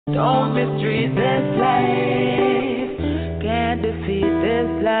Don't mistreat this life, can't defeat this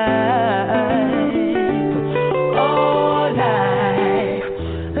life. Oh, life,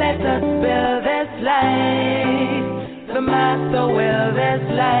 let us build this life. The master will this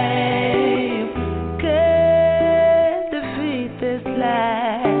life, can't defeat this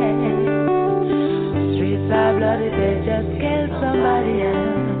life. Streets are bloody, they just killed somebody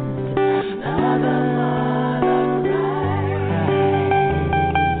else. Another.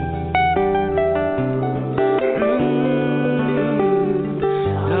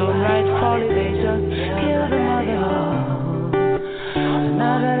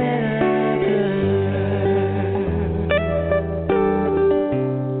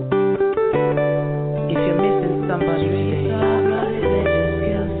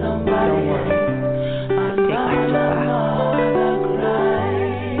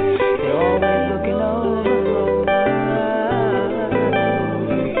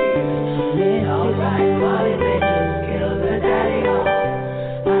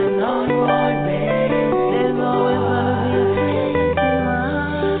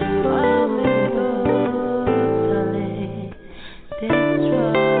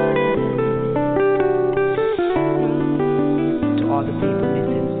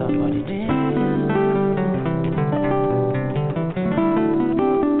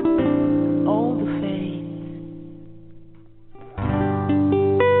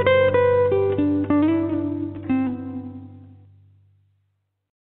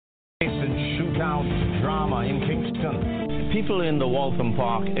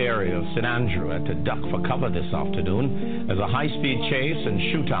 To duck for cover this afternoon as a high-speed chase and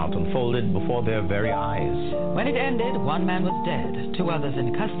shootout unfolded before their very eyes. When it ended, one man was dead, 2 others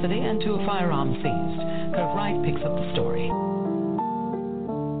in custody, and 2 firearms seized. Kirk Wright picks up the story.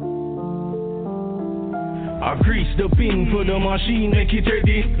 I grease the pin for the machine, make it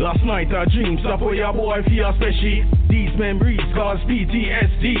ready. Last night I dreamed, stop for your boy feel special. These memories cause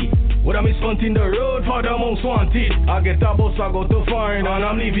PTSD. When I'm hunting the road for the most wanted, I get a bus, I go to foreign and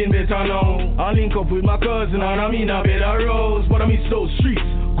I'm living better now. I link up with my cousin and I'm in a better roads, but I'm in those streets.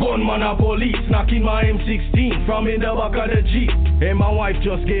 Gunman and police knocking my M16 from in the back of the Jeep. And my wife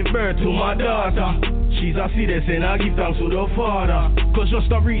just gave birth to my daughter. She's a citizen, I give thanks to the Father. Cause just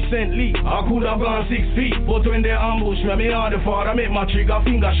recently, I could have gone 6 feet. But when they ambush me, me and the Father make my trigger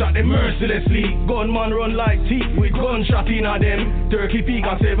finger shot them mercilessly. Gunman run like teeth with gunshot in a them. Turkey peak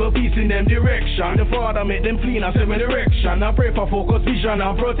and 7 piece in them direction. The Father make them clean and 7 direction. I pray for focus, vision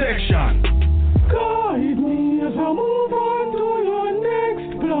and protection. Guide me as I move on to your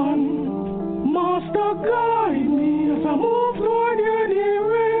next plan. Master, guide me as I move toward your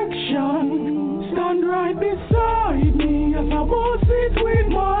direction. Stand right beside me as I boss it with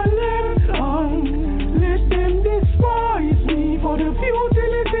my left hand. Let them despise me for the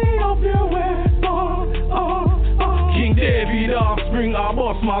futility of your weapon. King David offspring, I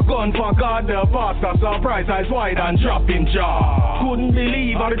bust my gun for God the pastor. Surprise eyes wide and drop him jaw. Couldn't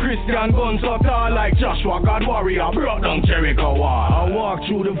believe how the Christian gun so tall like Joshua, God warrior, brought down Jericho wall. I walk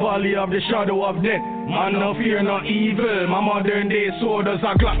through the valley of the shadow of death. Man, no fear, no evil. My modern day soldiers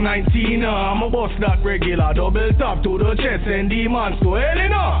are Glock 19. I'm a bust that regular, double tap to the chest and demons to hell, you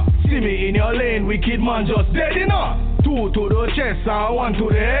know. See me in your lane, wicked man just dead, you know. 2 to the chest and 1 to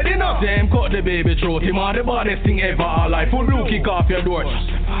the head, you know. Them cut the baby throat, him are the baddest thing ever alive. Full blue kick off your door.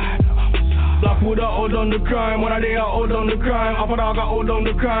 Blackwood I hold on the crime, one of they I hold on the crime. Upper dog I hold on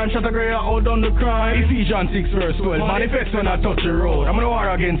the crime, Shatter Grey I hold on the crime. Ephesians 6 verse 12, manifest when I touch the road. I'm gonna war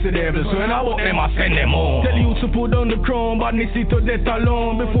against the devil, so when I walk them I send them home. Tell you to put down the crown, badness it to death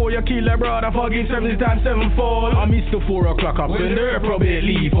alone. Before you kill a brother, forgive 70 times 7-fold. I miss the 4 o'clock up when the reprobate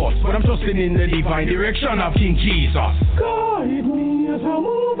leave us, but I'm trusting in the divine direction of King Jesus. Guide me as I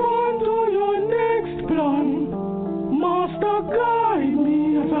move on to your next plan. Master, guide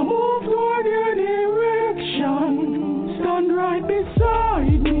me as I move toward your direction. Stand right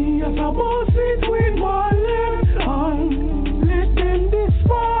beside me as I boss it with my left hand. Let them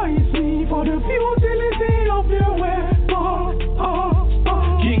despise me for the futility of your weapon.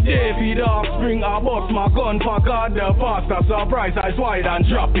 King David offspring, I bust my gun for God the pastor. Surprise eyes wide and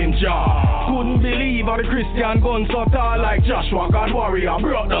drop him jaw. Couldn't believe how the Christian gun so tall like Joshua, God warrior,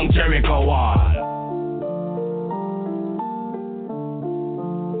 brought down Jericho wall.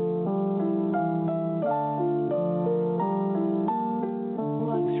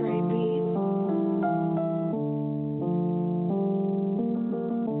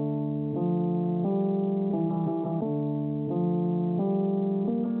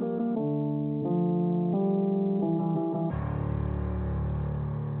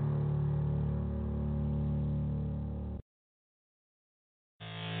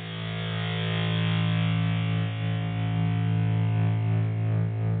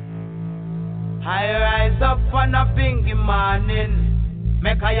 I rise up on a pinky morning,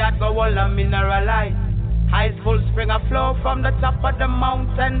 make a yard go all a mineralize. Ice full spring a flow from the top of the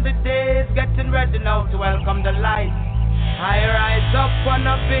mountain. The day is getting ready now to welcome the light. I rise up on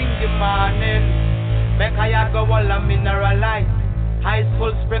a pinky morning, make a yard go all a mineralize. Ice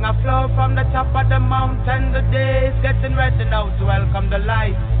full spring a flow from the top of the mountain. The day is getting ready now to welcome the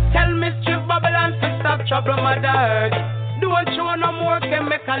light. Tell mischief Babylon to stop trouble Mother Earth. Don't show no more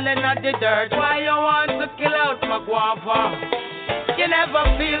chemical in the dirt. Why you want to kill out my guava? You never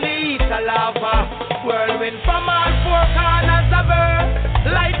feel the heat of lava. Whirlwind from all four corners of earth.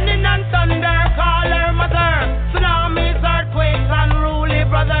 Lightning and thunder call her mother. Tsunamis, earthquakes, unruly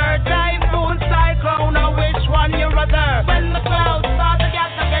brother. Typhoon, cyclone, or which one you rather? When the clouds start to get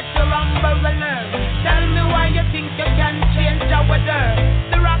you rumble and learn. Tell me why you think you can change the weather.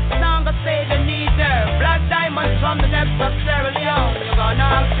 The rocks now gonna say they need her. Black diamonds from the depths of Sierra Leone. You're gonna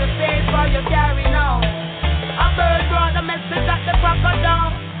have to pay for your carry now. A bird brought a message at the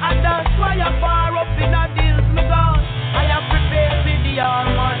crocodile. And that's why you're far up in the deals me gone. I have prepared for the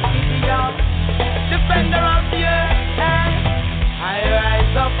armor, Gideon, defender of the earth. I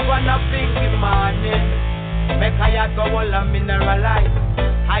rise up on a pinky morning, make a yard go all a mineralize.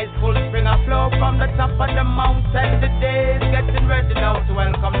 Ice full spring a flow from the top of the mountain. The day is getting ready now to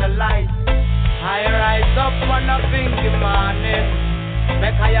welcome the light. I rise up on a pinky morning,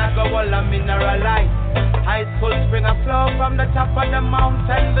 make a yard go all a mineralize. Ice full spring a flow from the top of the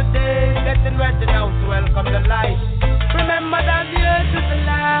mountain. The day is getting ready now to welcome the light. Remember that the earth is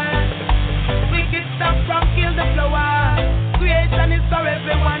alive. We can stop from kill the flower. Creation is for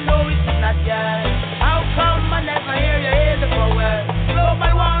everyone, no it's not yet. How come I never hear the power?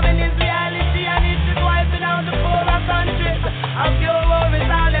 Global warming is reality and it is wiping out the poorer countries. Our pure worries,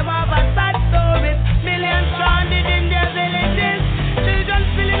 all them have a sad stories. Millions stranded in their villages. Children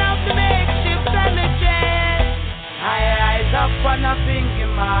filling out the makeshift cemeteries. I rise up on a pinky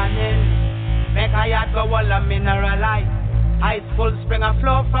morning, make a yard go all a mineralize. Ice full spring a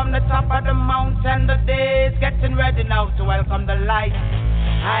flow from the top of the mountain. The day is getting ready now to welcome the light.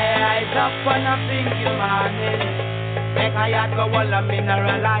 I rise up on a pinky morning, make a yard go all a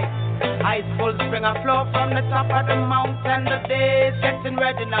mineralize. Ice full spring a flow from the top of the mountain. The day is getting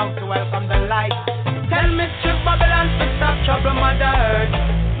ready now to welcome the light. Tell mischief Babylon to stop trouble Mother Earth.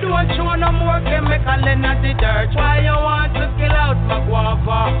 Don't show no more chemical in the dirt. Why you want to kill out my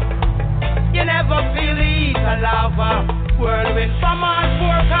guava? You never feel the heat of lava. Whirlwind from all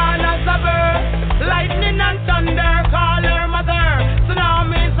four corners of earth. Lightning and thunder call her mother.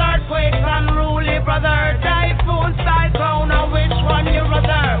 Tsunamis, earthquakes, unruly brother. Typhoon, cyclone, or which one you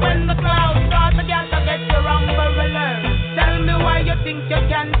rather? When the clouds start to get you rumble and learn. Tell me why you think you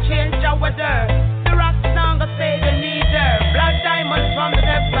can change the weather. The rocks now gonna say they need her. Black diamonds from the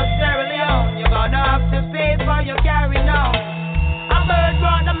depths of Sierra Leone. You're gonna have to pay for your carry now. A bird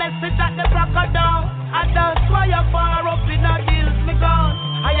brought a message at the crocodile. And that's why you're far up in the hills, me gone.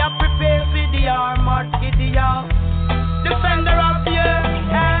 I have prepared for the armored Gideon, defender of the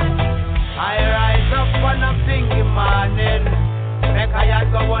earth. I rise up on a pinky morning, make a yard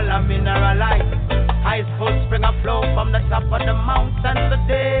go all a mineralize. Ice full spring a flow from the top of the mountain. The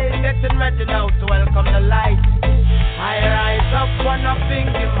day is getting ready now to welcome the light. I rise up on a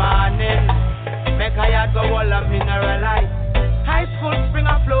pinky morning, make a yard go all a mineralize. Ice full spring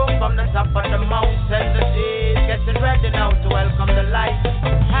a flow from the top of the mountain. The day is getting ready now to welcome the light.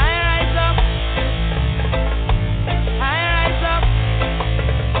 I rise up, I rise up,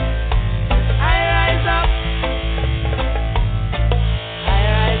 I rise up, I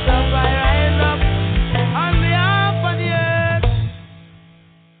rise up, I rise up. On behalf of the earth,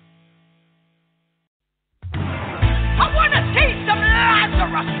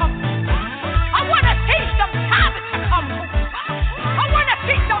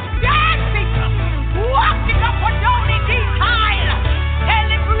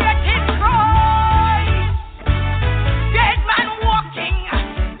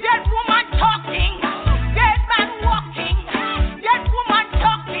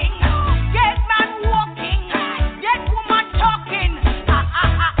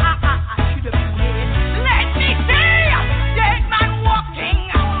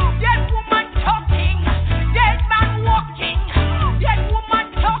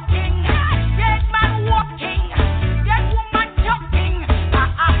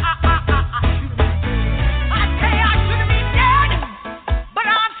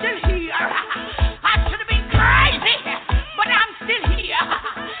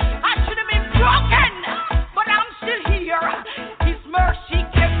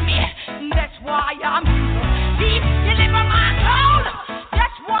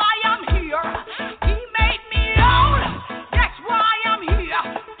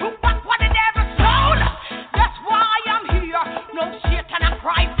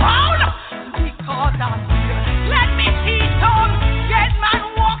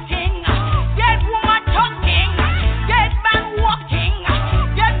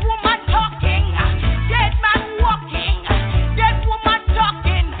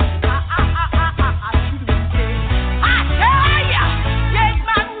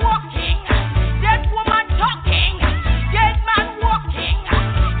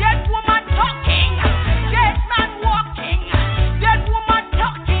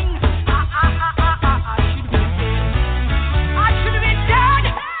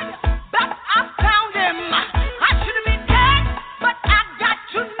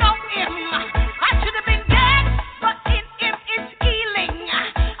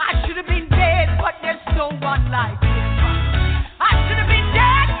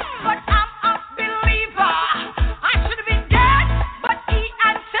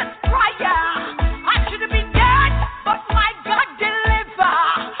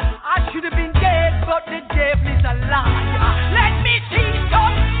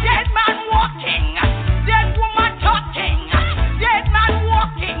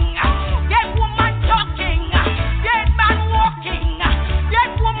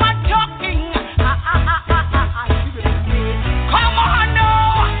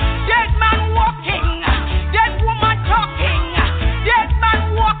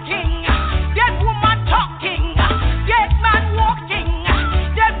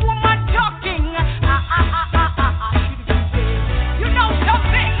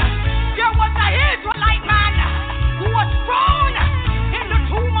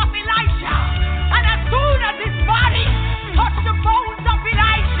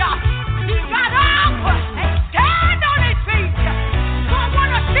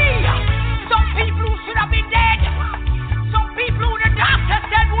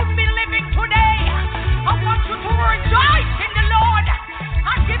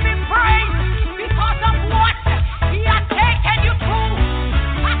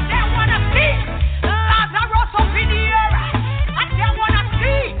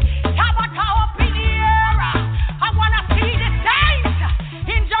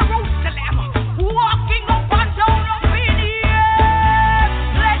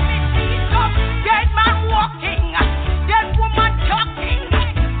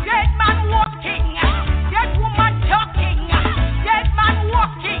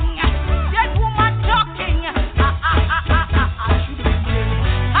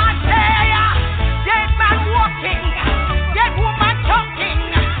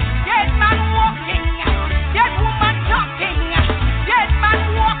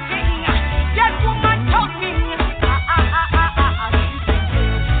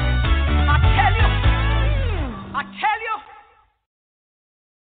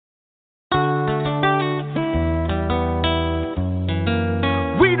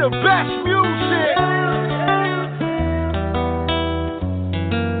 the best music.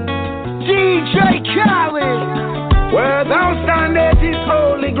 DJ Khalid. Where thou standest is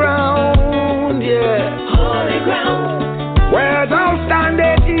holy ground, yeah. Holy ground. Where thou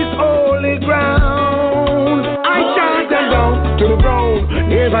standest is holy ground. I chant them down to the ground,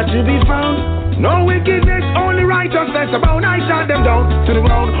 never to be found. No wickedness, only righteousness abound. I shot them down to the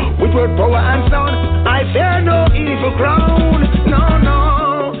ground with word, power, and sound. I fear no evil crown. No, no.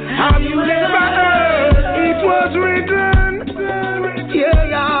 Have you never heard it was written?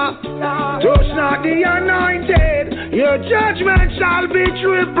 Yeah. Touch not the anointed. Your judgment shall be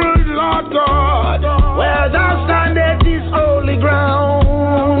tripled, Lord God. Where thou standest is holy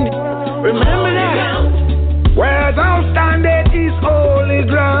ground. Remember that. Where thou standest is holy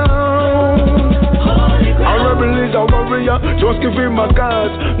ground. A rebel is a warrior, just give him a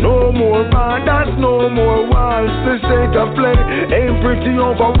cause. No more borders, no more walls. The state of play ain't pretty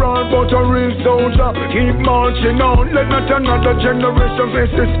overall, but a real soldier keep marching on. Let not another generation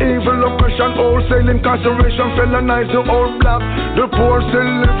face this evil oppression. Wholesale incarceration, felonize the old black. The poor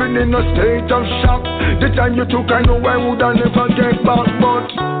still living in a state of shock. The time you took, I know I would have never get back, but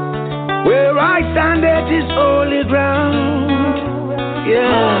where I stand, that is holy ground. Yeah,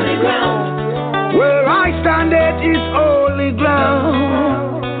 holy ground. Where I stand, it is holy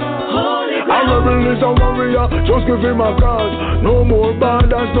ground. Holy ground. A rebel is a warrior, just give him a cause. No more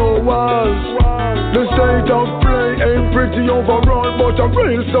borders, no walls. The state of play ain't pretty overall, but a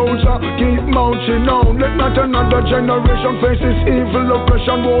real soldier keep marching on. Let not another generation face this evil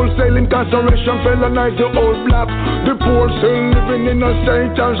oppression. Wholesale incarceration, felonize the old black. The poor still living in a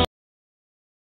state of